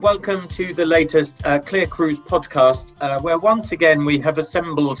Welcome to the latest Clear Cruise podcast, where once again we have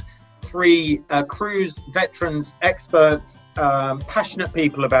assembled three cruise veterans, experts, passionate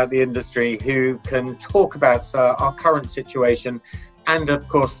people about the industry who can talk about our current situation and, of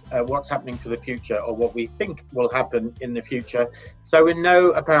course, what's happening for the future or what we think will happen in the future. So in no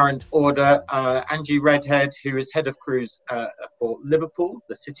apparent order, Angie Redhead, who is head of cruise for Liverpool,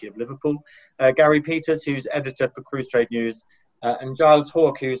 the city of Liverpool, Gary Peters, who's editor for Cruise Trade News, and Giles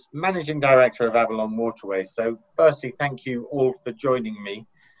Hawke, who's Managing Director of Avalon Waterways. So firstly, thank you all for joining me.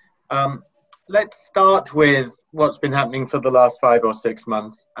 Let's start with what's been happening for the last 5 or 6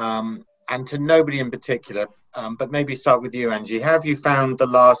 months, and to nobody in particular, but maybe start with you, Angie. How have you found the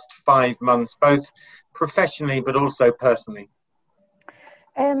last 5 months, both professionally but also personally?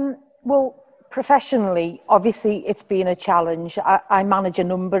 Well, professionally, obviously, it's been a challenge. I manage a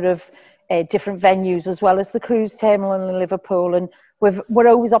number of different venues as well as the cruise terminal in Liverpool, and we're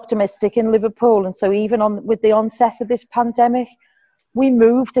always optimistic in Liverpool. And so even with the onset of this pandemic, we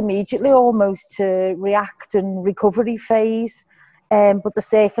moved immediately almost to react and recovery phase. But the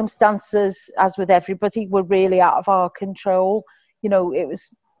circumstances, as with everybody, were really out of our control. You know, it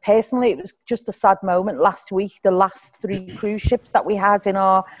was just a sad moment last week. The last 3 cruise ships that we had in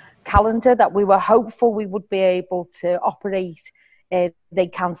our calendar that we were hopeful we would be able to operate, they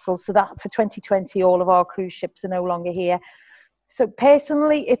cancelled. So that for 2020, all of our cruise ships are no longer here. So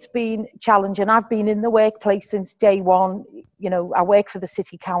personally, it's been challenging. I've been in the workplace since day one. You know, I work for the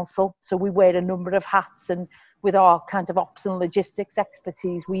city council, so we wear a number of hats, and with our kind of ops and logistics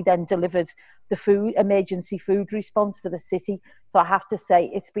expertise, we then delivered the emergency food response for the city. So I have to say,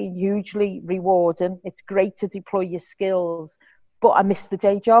 it's been hugely rewarding. It's great to deploy your skills, but I miss the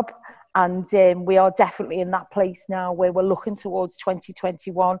day job. And we are definitely in that place now where we're looking towards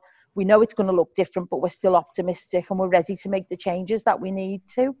 2021. We know it's going to look different, but we're still optimistic and we're ready to make the changes that we need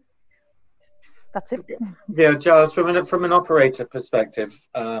to. That's it. Yeah, Giles, from an operator perspective,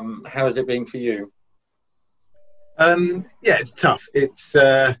 how has it been for you? Yeah, it's tough. It's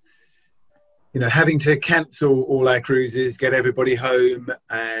having to cancel all our cruises, get everybody home,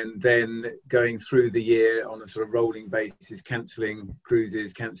 and then going through the year on a sort of rolling basis, cancelling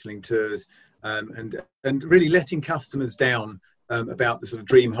cruises, cancelling tours, and really letting customers down about the sort of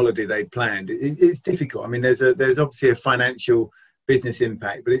dream holiday they'd planned. It's difficult. I mean, there's obviously a financial business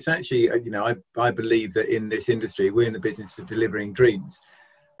impact, but it's actually, I believe that in this industry, we're in the business of delivering dreams,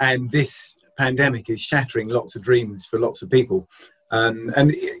 and this pandemic is shattering lots of dreams for lots of people.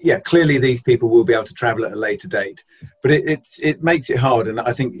 Clearly these people will be able to travel at a later date, but it makes it hard. And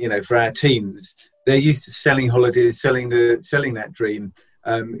I think, for our teams, they're used to selling holidays, selling that dream,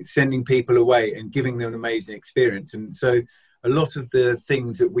 sending people away and giving them an amazing experience. And so a lot of the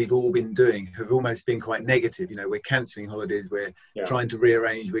things that we've all been doing have almost been quite negative. We're cancelling holidays, we're trying to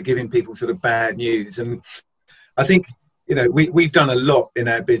rearrange, we're giving people sort of bad news. And I think, we've done a lot in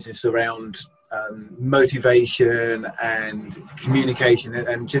our business around motivation and communication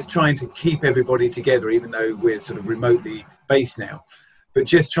and just trying to keep everybody together, even though we're sort of remotely based now, but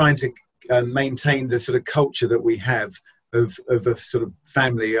just trying to maintain the sort of culture that we have of a sort of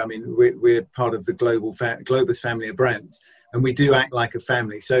family. I mean, we're part of the Globus family of brands, and we do act like a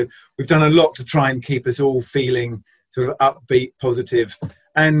family. So we've done a lot to try and keep us all feeling sort of upbeat, positive.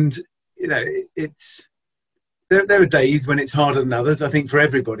 And, there are days when it's harder than others, I think, for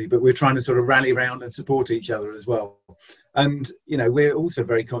everybody, but we're trying to sort of rally around and support each other as well. And, we're also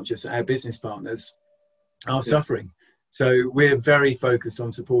very conscious that our business partners are suffering. So we're very focused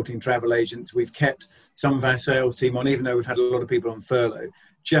on supporting travel agents. We've kept some of our sales team on, even though we've had a lot of people on furlough,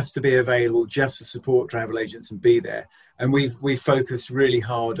 just to be available, just to support travel agents and be there. And we've focused really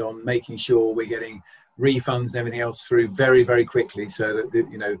hard on making sure we're getting refunds and everything else through very, very quickly, so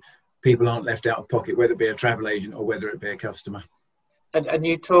that, people aren't left out of pocket, whether it be a travel agent or whether it be a customer. And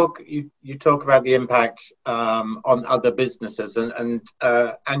you talk about the impact on other businesses, and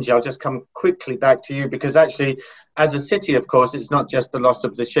Angie, I'll just come quickly back to you, because actually, as a city, of course, it's not just the loss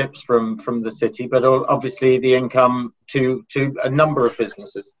of the ships from the city, but obviously the income to a number of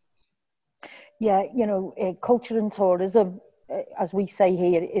businesses. Yeah, culture and tourism, as we say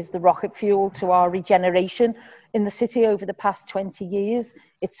here, is the rocket fuel to our regeneration in the city over the past 20 years.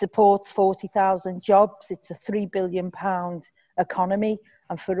 It supports 40,000 jobs. It's a £3 billion economy.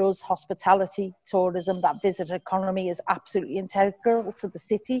 And for us, hospitality, tourism, that visitor economy is absolutely integral to the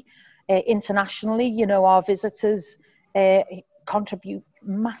city. Internationally, our visitors contribute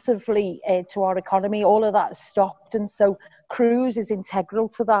massively to our economy. All of that is stopped. And so cruise is integral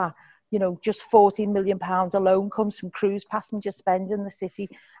to that. You know, just £14 million alone comes from cruise passenger spend in the city.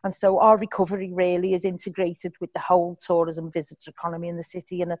 And so our recovery really is integrated with the whole tourism visitor economy in the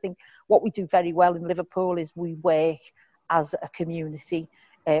city. And I think what we do very well in Liverpool is we work as a community.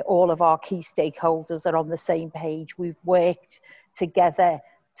 All of our key stakeholders are on the same page. We've worked together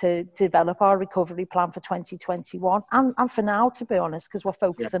to develop our recovery plan for 2021 and for now, to be honest, because we're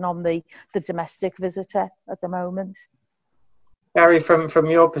focusing on the domestic visitor at the moment. Barry, from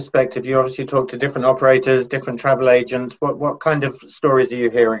your perspective, you obviously talk to different operators, different travel agents. What kind of stories are you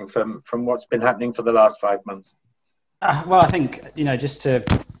hearing from what's been happening for the last 5 months? Well, I think, just to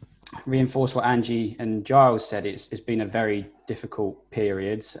reinforce what Angie and Giles said, it's been a very difficult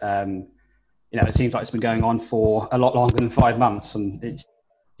period. It seems like it's been going on for a lot longer than 5 months, and it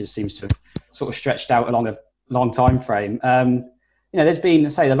just seems to have sort of stretched out along a long time frame. There's been,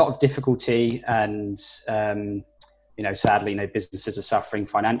 say, a lot of difficulty, and sadly, businesses are suffering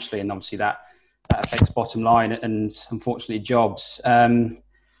financially, and obviously that affects bottom line and unfortunately jobs.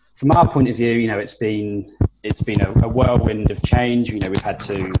 From our point of view, it's been a whirlwind of change. We've had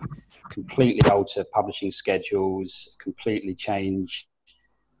to completely alter publishing schedules, completely change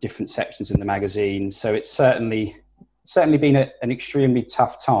different sections in the magazine. So it's certainly been an extremely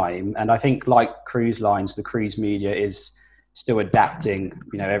tough time. And I think, like cruise lines, the cruise media is still adapting.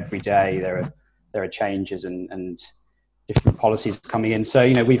 Every day there are changes and different policies coming in. So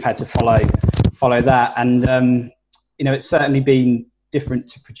we've had to follow that. And it's certainly been different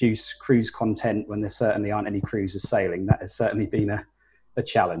to produce cruise content when there certainly aren't any cruises sailing. That has certainly been a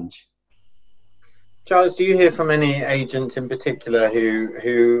challenge. Giles, do you hear from any agents in particular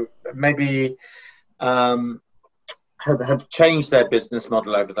who maybe have changed their business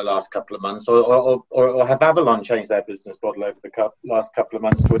model over the last couple of months, or have Avalon changed their business model over the last couple of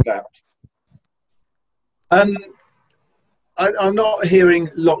months to adapt? I'm not hearing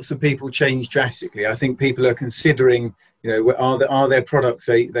lots of people change drastically. I think people are considering, are there products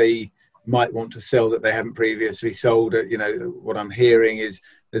they might want to sell that they haven't previously sold? What I'm hearing is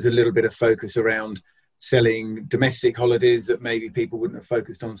there's a little bit of focus around selling domestic holidays that maybe people wouldn't have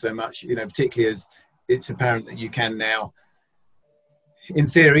focused on so much, particularly as it's apparent that you can now, in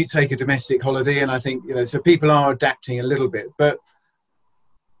theory, take a domestic holiday. And I think, so people are adapting a little bit, but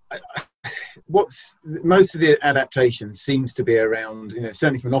most of the adaptation seems to be around,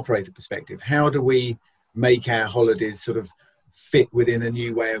 certainly from an operator perspective, how do we make our holidays sort of fit within a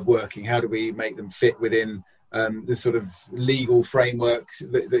new way of working? How do we make them fit within the sort of legal frameworks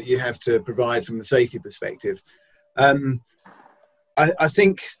that you have to provide from the safety perspective? I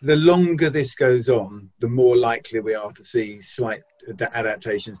think the longer this goes on, the more likely we are to see slight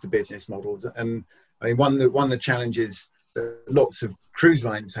adaptations to business models. And I mean, one of the challenges that lots of cruise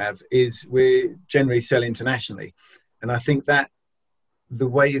lines have is we generally sell internationally. And I think that the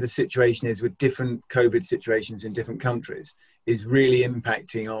way the situation is with different COVID situations in different countries is really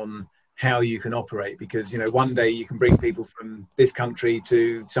impacting on how you can operate, because one day you can bring people from this country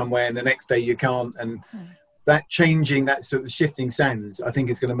to somewhere and the next day you can't, and that sort of shifting sands, I think,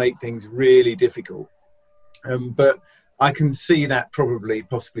 is going to make things really difficult. But I can see that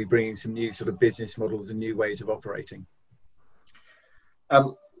possibly bringing some new sort of business models and new ways of operating.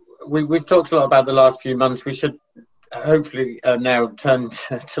 We've talked a lot about the last few months. We should hopefully now turn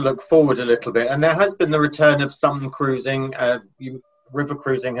to look forward a little bit. And there has been the return of some cruising. River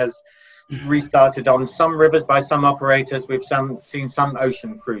cruising has restarted on some rivers by some operators. We've seen some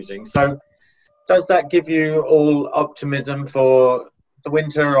ocean cruising. So does that give you all optimism for the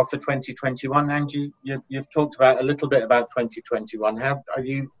winter or for 2021? Angie, you've talked about a little bit about 2021.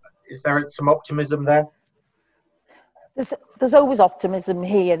 Is there some optimism there? There's always optimism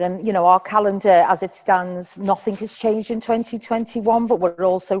here, and our calendar as it stands, nothing has changed in 2021, but we're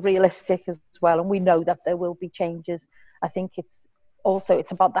also realistic as well, and we know that there will be changes. I think it's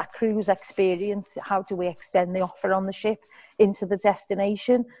about that cruise experience. How do we extend the offer on the ship into the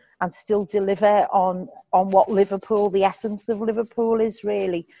destination and still deliver on what Liverpool, the essence of Liverpool is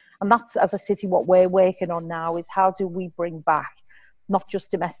really? And that's, as a city, what we're working on now is how do we bring back not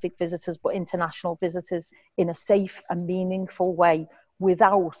just domestic visitors, but international visitors in a safe and meaningful way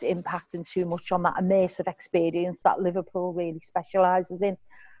without impacting too much on that immersive experience that Liverpool really specialises in.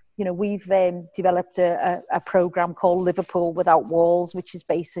 We've developed a programme called Liverpool Without Walls, which is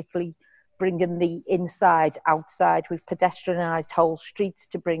basically bringing the inside outside. We've pedestrianised whole streets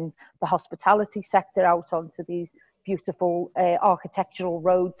to bring the hospitality sector out onto these beautiful architectural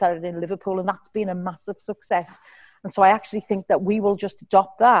roads that are in Liverpool, and that's been a massive success. And so I actually think that we will just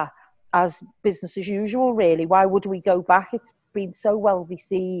adopt that as business as usual, really. Why would we go back? It's been so well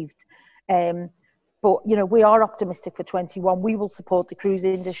received. But, you know, we are optimistic for 21. We will support the cruise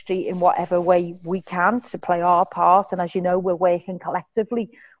industry in whatever way we can to play our part. And as you know, we're working collectively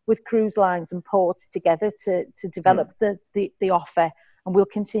with cruise lines and ports together to develop the offer. And we'll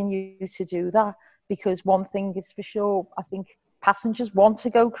continue to do that, because one thing is for sure, I think passengers want to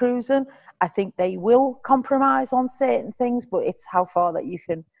go cruising. I think they will compromise on certain things, but it's how far that you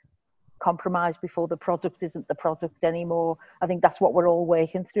can compromise before the product isn't the product anymore. I think that's what we're all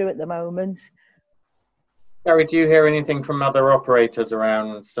working through at the moment. Gary, do you hear anything from other operators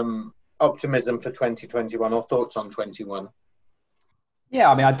around some optimism for 2021 or thoughts on 21? Yeah,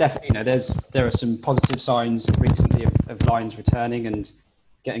 I mean, I definitely, you know, there are some positive signs recently of lines returning and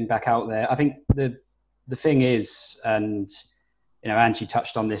getting back out there. I think the thing is, and you know, Angie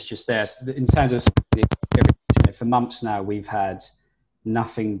touched on this just there, in terms of, you know, for months now, we've had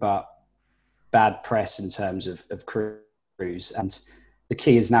nothing but bad press in terms of cruise, and the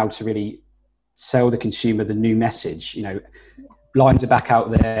key is now to really sell the consumer the new message. You know, lines are back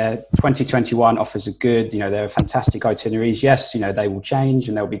out there. 2021 offers are good. You know, there are fantastic itineraries. Yes, you know, they will change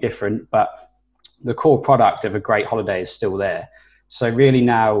and they'll be different, but the core product of a great holiday is still there. So really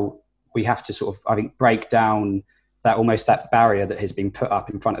now we have to sort of, I think, break down that barrier that has been put up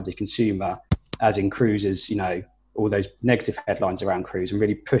in front of the consumer, as in cruises, you know, all those negative headlines around cruise, and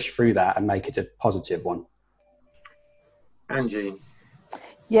really push through that and make it a positive one. Angie?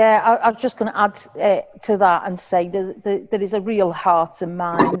 Yeah, I was just going to add to that and say that there is a real hearts and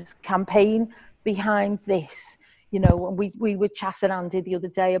minds campaign behind this. You know, we were chatting, Andy, the other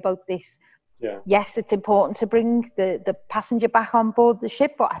day about this. Yeah. Yes, it's important to bring the passenger back on board the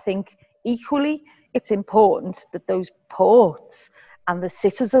ship, but I think equally it's important that those ports and the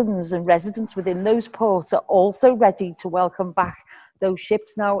citizens and residents within those ports are also ready to welcome back those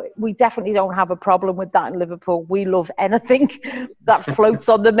ships. Now, we definitely don't have a problem with that in Liverpool. We love anything that floats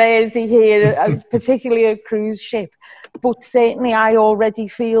on the Mersey here, particularly a cruise ship. But certainly I already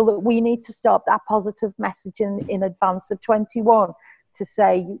feel that we need to start that positive messaging in advance of 21 to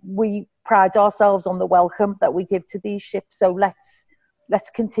say we pride ourselves on the welcome that we give to these ships. So let's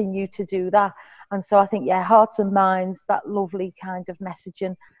continue to do that. And so I think, yeah, hearts and minds, that lovely kind of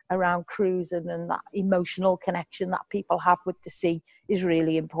messaging around cruising and that emotional connection that people have with the sea is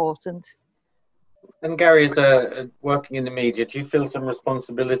really important. And Gary, as working in the media, do you feel some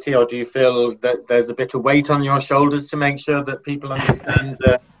responsibility, or do you feel that there's a bit of weight on your shoulders to make sure that people understand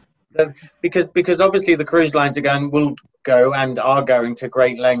because obviously the cruise lines will go and are going to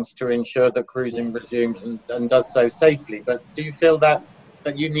great lengths to ensure that cruising resumes and does so safely. But do you feel that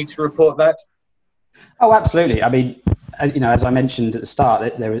you need to report that? Oh, absolutely. I mean, you know, as I mentioned at the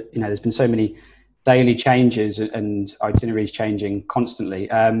start, there's been so many daily changes and itineraries changing constantly.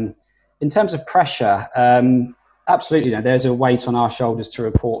 In terms of pressure, absolutely, you know, there's a weight on our shoulders to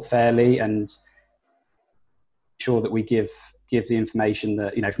report fairly and ensure that we give the information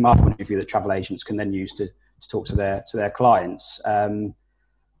that, you know, from our point of view, that travel agents can then use to talk to their clients.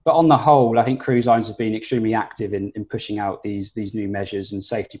 But on the whole, I think cruise lines have been extremely active in pushing out these new measures and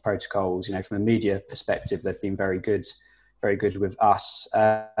safety protocols. You know, from a media perspective, they've been very good with us.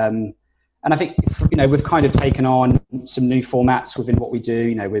 And I think, you know, we've kind of taken on some new formats within what we do.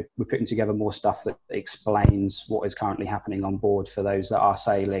 You know, we're putting together more stuff that explains what is currently happening on board for those that are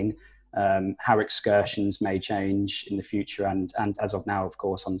sailing, how excursions may change in the future, and as of now, of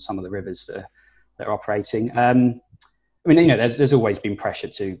course, on some of the rivers that are operating. I mean, you know, there's always been pressure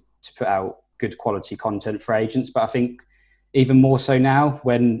to put out good quality content for agents, but I think even more so now,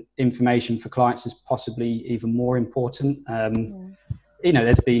 when information for clients is possibly even more important. You know,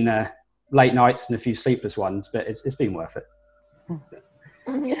 there's been late nights and a few sleepless ones, but it's been worth it.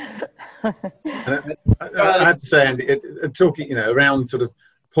 I have to say, Andy, talking, you know, around sort of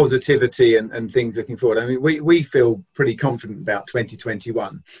positivity and things looking forward. I mean, we feel pretty confident about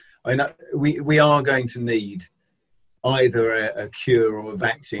 2021. I know we are going to need either a cure or a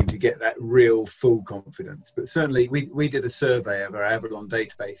vaccine to get that real full confidence. But certainly we did a survey of our Avalon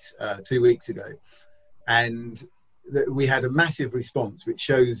database 2 weeks ago, and we had a massive response, which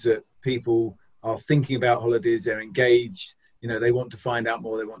shows that people are thinking about holidays, they're engaged, you know, they want to find out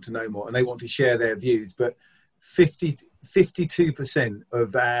more, they want to know more, and they want to share their views. But 52%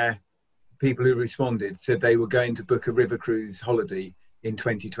 of our people who responded said they were going to book a river cruise holiday in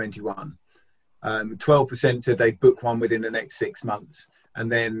 2021. 12% said they'd book one within the next 6 months,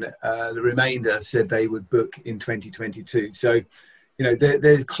 and then the remainder said they would book in 2022. So, you know,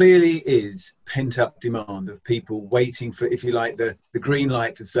 there clearly is pent-up demand of people waiting for, if you like, the green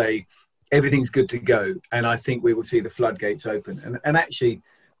light to say everything's good to go. And I think we will see the floodgates open. And actually,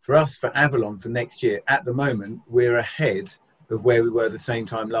 for us, for Avalon, for next year, at the moment, we're ahead of where we were the same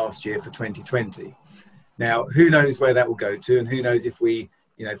time last year for 2020. Now, who knows where that will go to, and who knows if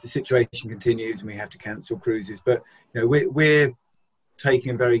if the situation continues and we have to cancel cruises. But we're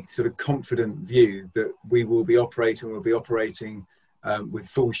taking a very sort of confident view that we'll be operating with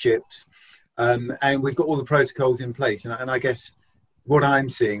full ships, and we've got all the protocols in place. And I guess what I'm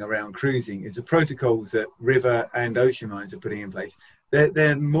seeing around cruising is the protocols that river and ocean lines are putting in place.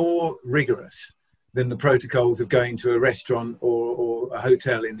 They're more rigorous than the protocols of going to a restaurant or a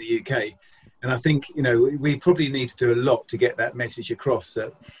hotel in the UK. And I think, we probably need to do a lot to get that message across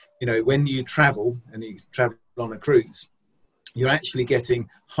that, when you travel and you travel on a cruise, you're actually getting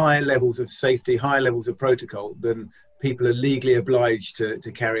higher levels of safety, higher levels of protocol than people are legally obliged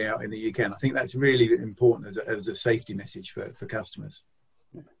to carry out in the UK. And I think that's really important as a safety message for customers.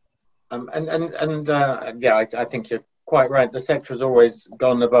 I think you're quite right. The sector has always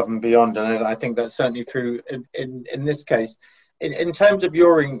gone above and beyond, and I think that's certainly true in this case. In terms of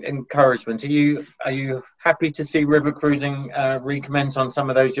your encouragement, are you happy to see river cruising recommence on some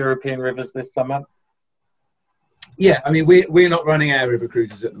of those European rivers this summer? Yeah, I mean, we're not running our river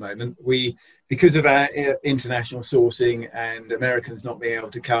cruises at the moment. Because of our international sourcing and Americans not being able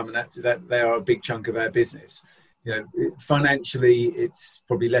to come, and that they are a big chunk of our business. Financially, it's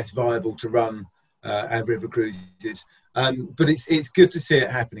probably less viable to run our river cruises. But it's good to see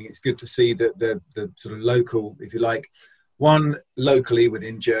it happening. It's good to see that the sort of local, if you like, one locally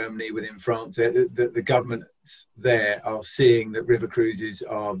within Germany, within France, the governments there are seeing that river cruises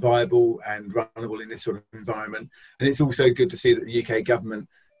are viable and runnable in this sort of environment. And it's also good to see that the UK government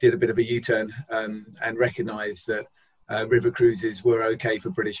did a bit of a U-turn and recognised that river cruises were okay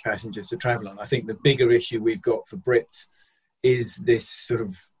for British passengers to travel on. I think the bigger issue we've got for Brits is this sort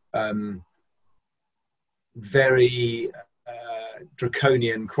of very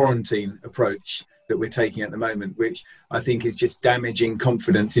draconian quarantine approach that we're taking at the moment, which I think is just damaging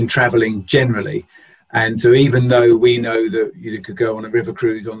confidence in travelling generally. And so even though we know that you could go on a river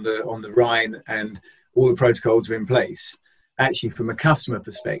cruise on the Rhine and all the protocols are in place, actually from a customer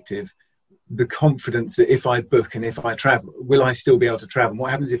perspective, the confidence that if I book and if I travel, will I still be able to travel?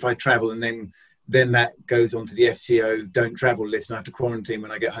 What happens if I travel and then that goes onto the FCO don't travel list and I have to quarantine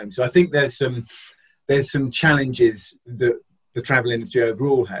when I get home? So I think there's some challenges that the travel industry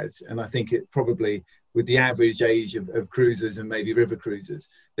overall has, and I think it probably, with the average age of cruisers and maybe river cruisers,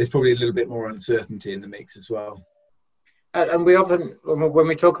 there's probably a little bit more uncertainty in the mix as well. And we often, when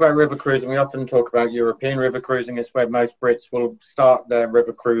we talk about river cruising, we often talk about European river cruising. It's where most Brits will start their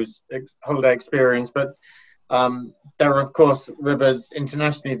river cruise holiday experience. But there are, of course, rivers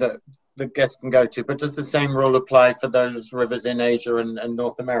internationally that the guests can go to. But does the same rule apply for those rivers in Asia and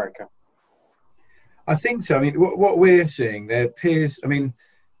North America? I think so. I mean, what we're seeing, there appears, in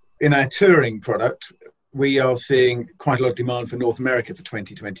our touring product, we are seeing quite a lot of demand for North America for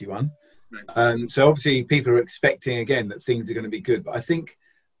 2021. So obviously people are expecting again that things are going to be good, but I think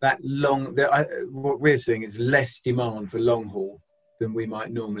what we're seeing is less demand for long haul than we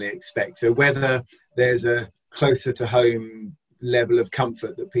might normally expect. So whether there's a closer to home level of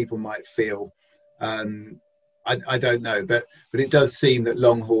comfort that people might feel, I don't know, but it does seem that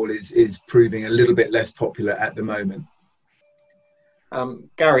long haul is proving a little bit less popular at the moment.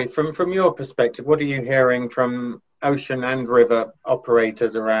 Gary, from your perspective, what are you hearing from ocean and river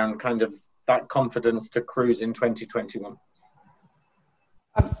operators around kind of that confidence to cruise in 2021?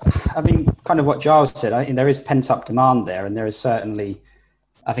 I mean, kind of what Giles said, I think there is pent-up demand there, and there is certainly,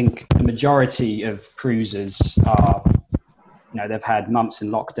 I think the majority of cruisers are, they've had months in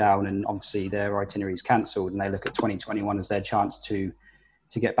lockdown and obviously their itineraries cancelled, and they look at 2021 as their chance to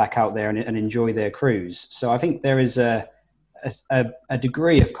get back out there and enjoy their cruise. So I think there is a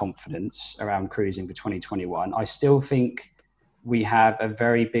degree of confidence around cruising for 2021. I still think we have a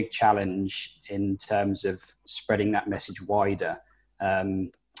very big challenge in terms of spreading that message wider.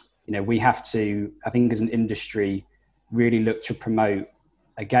 We have to, I think as an industry, really look to promote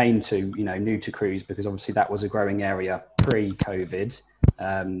again to, new to cruise, because obviously that was a growing area pre-COVID.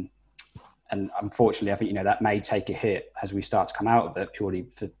 And unfortunately, I think, that may take a hit as we start to come out of it, purely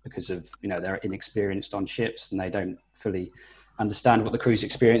because of, they're inexperienced on ships and they don't fully understand what the cruise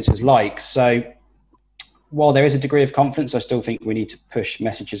experience is like. So while there is a degree of confidence, I still think we need to push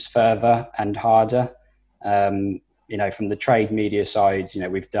messages further and harder. From the trade media side,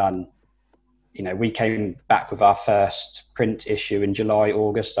 we've done, we came back with our first print issue in July,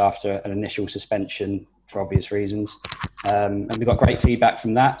 August, after an initial suspension for obvious reasons. And we got great feedback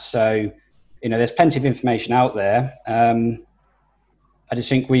from that. So, there's plenty of information out there. I just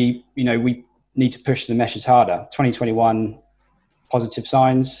think we need to push the message harder. 2021, positive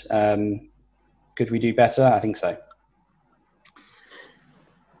signs. Could we do better? I think so.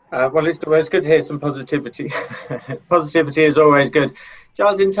 Well, it's good to hear some positivity. Positivity is always good.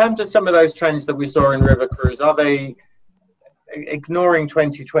 Giles, in terms of some of those trends that we saw in River Cruise, are they, ignoring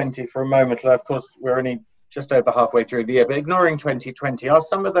 2020 for a moment, of course, we're only just over halfway through the year, but ignoring 2020, are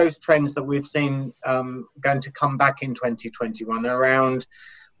some of those trends that we've seen going to come back in 2021 around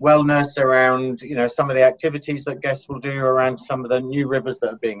wellness, around, you know, some of the activities that guests will do, around some of the new rivers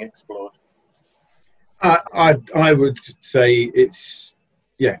that are being explored? I would say it's,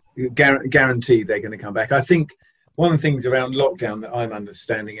 guaranteed they're going to come back. I think one of the things around lockdown that I'm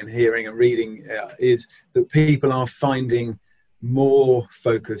understanding and hearing and reading is that people are finding more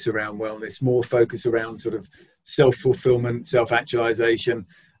focus around wellness, more focus around sort of self-fulfillment, self-actualization.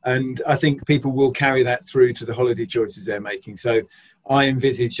 And I think people will carry that through to the holiday choices they're making. So I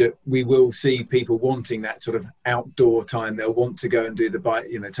envisage that we will see people wanting that sort of outdoor time. They'll want to go and do the bike,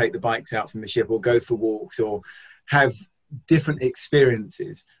 you know, take the bikes out from the ship, or go for walks, or have different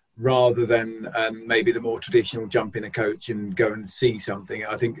experiences rather than maybe the more traditional jump in a coach and go and see something.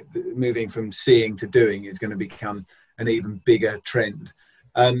 I think moving from seeing to doing is going to become an even bigger trend.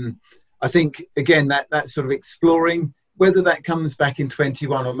 I think, again, that sort of exploring, whether that comes back in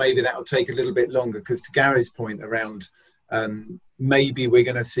 21 or maybe that'll take a little bit longer, because to Gary's point around maybe we're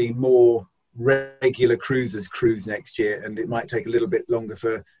going to see more regular cruisers cruise next year, and it might take a little bit longer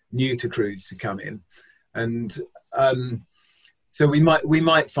for new to cruise to come in. And so we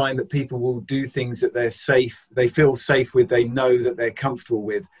might find that people will do things that they're safe, they feel safe with, they know that they're comfortable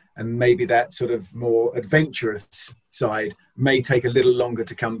with, and maybe that sort of more adventurous side may take a little longer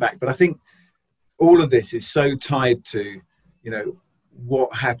to come back. But I think all of this is so tied to, you know,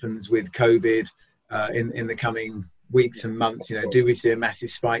 what happens with COVID in the coming weeks and months. You know, do we see a massive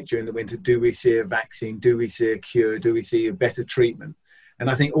spike during the winter? Do we see a vaccine? Do we see a cure? Do we see a better treatment? And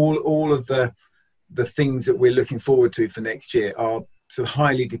I think all of the things that we're looking forward to for next year are sort of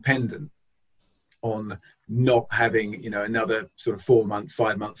highly dependent on not having, you know, another sort of 4-month,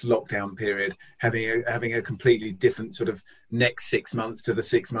 5-month lockdown period, having a completely different sort of next 6 months to the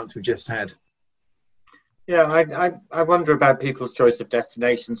 6 months we just had. Yeah, I wonder about people's choice of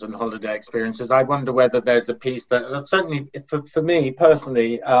destinations and holiday experiences. I wonder whether there's a piece that, certainly for me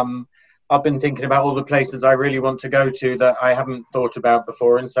personally, I've been thinking about all the places I really want to go to that I haven't thought about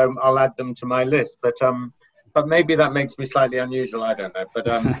before, and so I'll add them to my list. But maybe that makes me slightly unusual. I don't know. But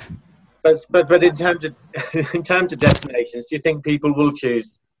in terms of destinations, do you think people will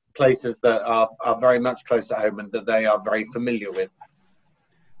choose places that are very much close to home and that they are very familiar with?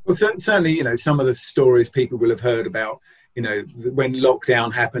 Well, certainly, you know, some of the stories people will have heard about, you know, when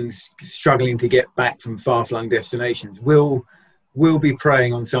lockdown happens, struggling to get back from far-flung destinations will be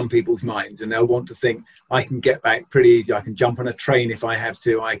preying on some people's minds, and they'll want to think, I can get back pretty easy. I can jump on a train if I have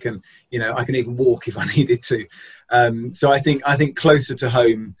to. I can even walk if I needed to. So I think closer to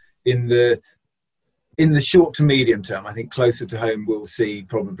home in the short to medium term, I think closer to home we'll see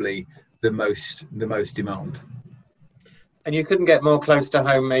probably the most demand. And you couldn't get more close to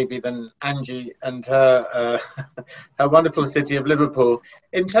home maybe than Angie and her wonderful city of Liverpool.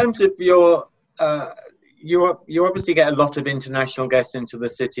 In terms of your, you obviously get a lot of international guests into the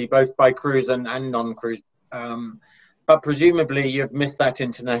city, both by cruise and non-cruise. But presumably you've missed that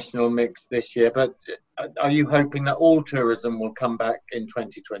international mix this year. But are you hoping that all tourism will come back in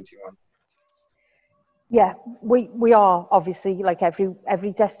 2021? Yeah, we are obviously, like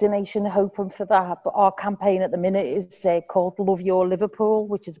every destination, hoping for that. But our campaign at the minute is called Love Your Liverpool,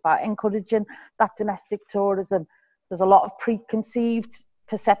 which is about encouraging that domestic tourism. There's a lot of preconceived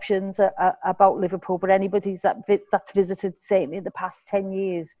perceptions about Liverpool, but anybody that's visited, certainly in the past 10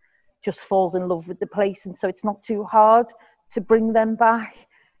 years, just falls in love with the place. And so it's not too hard to bring them back.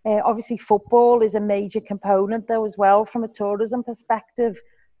 Obviously, football is a major component, though, as well, from a tourism perspective.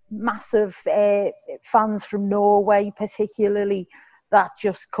 Massive fans from Norway, particularly, that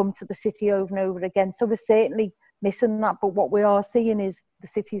just come to the city over and over again. So we're certainly missing that. But what we are seeing is the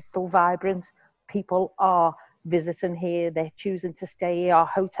city is still vibrant. People are visiting here. They're choosing to stay here. Our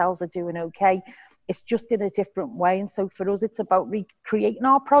hotels are doing okay. It's just in a different way. And so for us, it's about recreating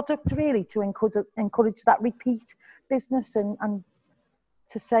our product, really, to encourage that repeat business and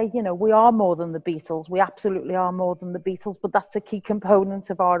to say, you know, we are more than the Beatles. We absolutely are more than the Beatles, but that's a key component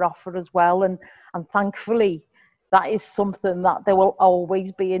of our offer as well. And thankfully, that is something that there will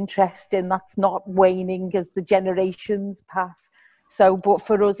always be interest in. That's not waning as the generations pass. So, but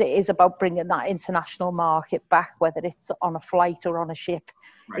for us, it is about bringing that international market back, whether it's on a flight or on a ship.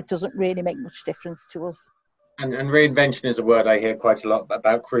 Right. It doesn't really make much difference to us. And reinvention is a word I hear quite a lot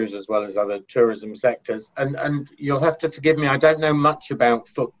about cruise as well as other tourism sectors. And you'll have to forgive me, I don't know much about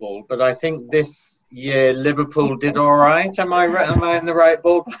football, but I think this year Liverpool did all right. Am I in the right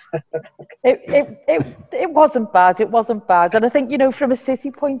ballpark? It wasn't bad. It wasn't bad. And I think, from a city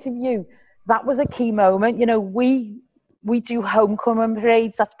point of view, that was a key moment. We do homecoming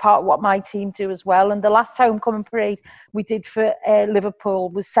parades. That's part of what my team do as well. And the last homecoming parade we did for Liverpool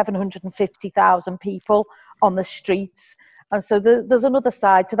was 750,000 people on the streets. And so there's another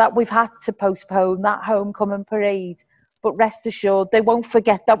side to that. We've had to postpone that homecoming parade. But rest assured, they won't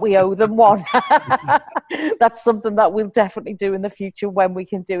forget that we owe them one. That's something that we'll definitely do in the future when we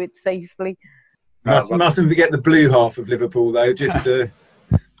can do it safely. Mustn't forget the blue half of Liverpool, though. Just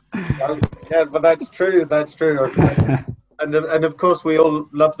yeah, but that's true. That's true. And of course, we all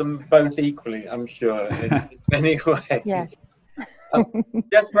love them both equally, I'm sure, in many ways. Yes.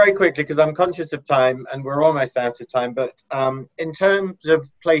 Just very quickly, because I'm conscious of time and we're almost out of time, but in terms of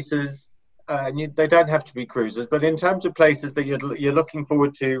places, they don't have to be cruises, but in terms of places that you're looking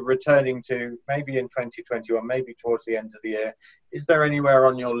forward to returning to, maybe in 2021, maybe towards the end of the year, is there anywhere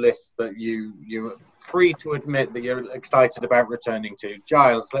on your list that you're free to admit that you're excited about returning to?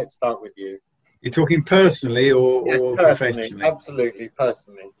 Giles, let's start with you. You're talking personally or professionally? Absolutely,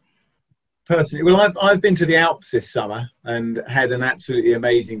 personally. Personally, well, I've been to the Alps this summer and had an absolutely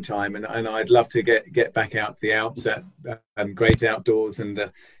amazing time, and I'd love to get back out to the Alps and great outdoors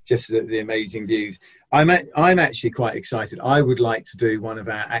and just the amazing views. I'm actually quite excited. I would like to do one of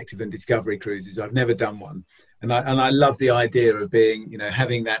our active and discovery cruises. I've never done one, and I love the idea of being,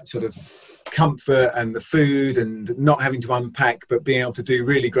 having that sort of comfort and the food and not having to unpack, but being able to do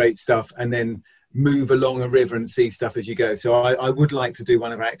really great stuff and then move along a river and see stuff as you go. So I would like to do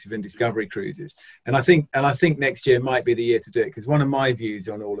one of our active and discovery cruises, and I think next year might be the year to do it, because one of my views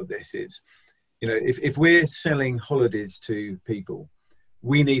on all of this is, if we're selling holidays to people,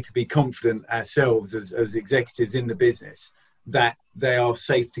 we need to be confident ourselves as executives in the business that they are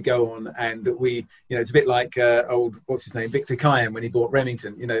safe to go on, and that we, it's a bit like Victor Kiam when he bought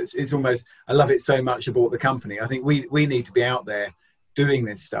Remington. It's almost, I love it so much I bought the company. I think we need to be out there doing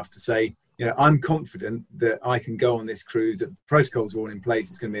this stuff to say, I'm confident that I can go on this cruise, that the protocols are all in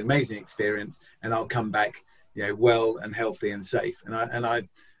place, it's going to be an amazing experience, and I'll come back, well and healthy and safe. And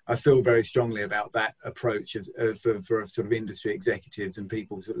I feel very strongly about that approach for sort of industry executives and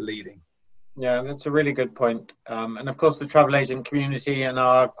people sort of leading. Yeah, that's a really good point. And of course, the travel agent community and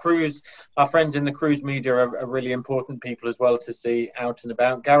our friends in the cruise media are really important people as well to see out and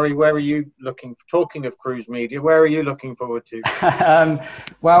about. Gary, where are you talking of cruise media, where are you looking forward to?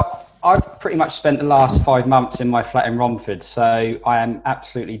 Well, I've pretty much spent the last 5 months in my flat in Romford, so I am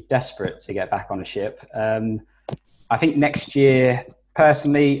absolutely desperate to get back on a ship. I think next year,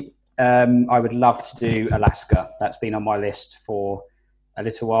 personally, I would love to do Alaska. That's been on my list for a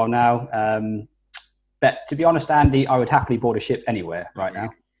little while now, but to be honest, Andy, I would happily board a ship anywhere right now.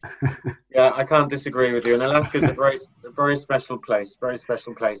 Yeah, I can't disagree with you, and Alaska's a very special place, very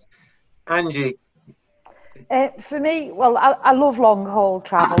special place. Angie? For me, well, I love long haul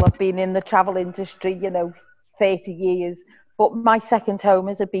travel. I've been in the travel industry 30 years, but my second home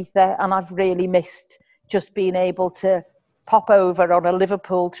is Ibiza, and I've really missed just being able to pop over on a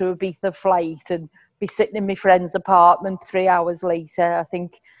Liverpool to Ibiza flight and be sitting in my friend's apartment 3 hours later. I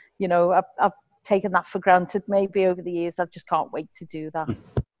think, I've taken that for granted maybe over the years. I just can't wait to do that.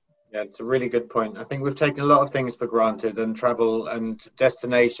 Yeah, it's a really good point. I think we've taken a lot of things for granted, and travel and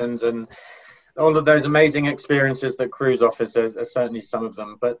destinations and all of those amazing experiences that cruise offers are certainly some of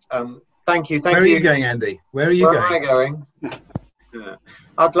them. But thank you. Where are you going, Andy? Where are you going? Where am I going? Yeah.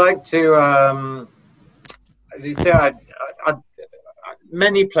 I'd like to...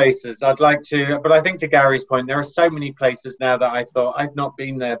 many places I'd like to, but I think to Gary's point, there are so many places now that I thought I've not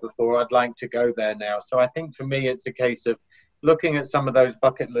been there before. I'd like to go there now. So I think for me, it's a case of looking at some of those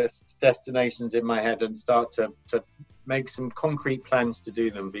bucket list destinations in my head and start to make some concrete plans to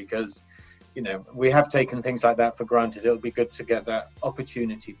do them, because, we have taken things like that for granted. It'll be good to get that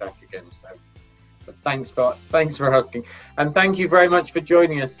opportunity back again. So, but thanks for asking, and thank you very much for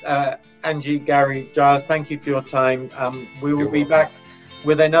joining us, Angie, Gary, Giles. Thank you for your time. We will be back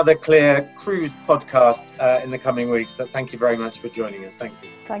with another Clear Cruise podcast in the coming weeks. But thank you very much for joining us. Thank you.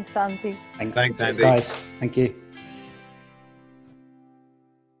 Thanks, Andy. Thanks, Andy. Guys, thank you.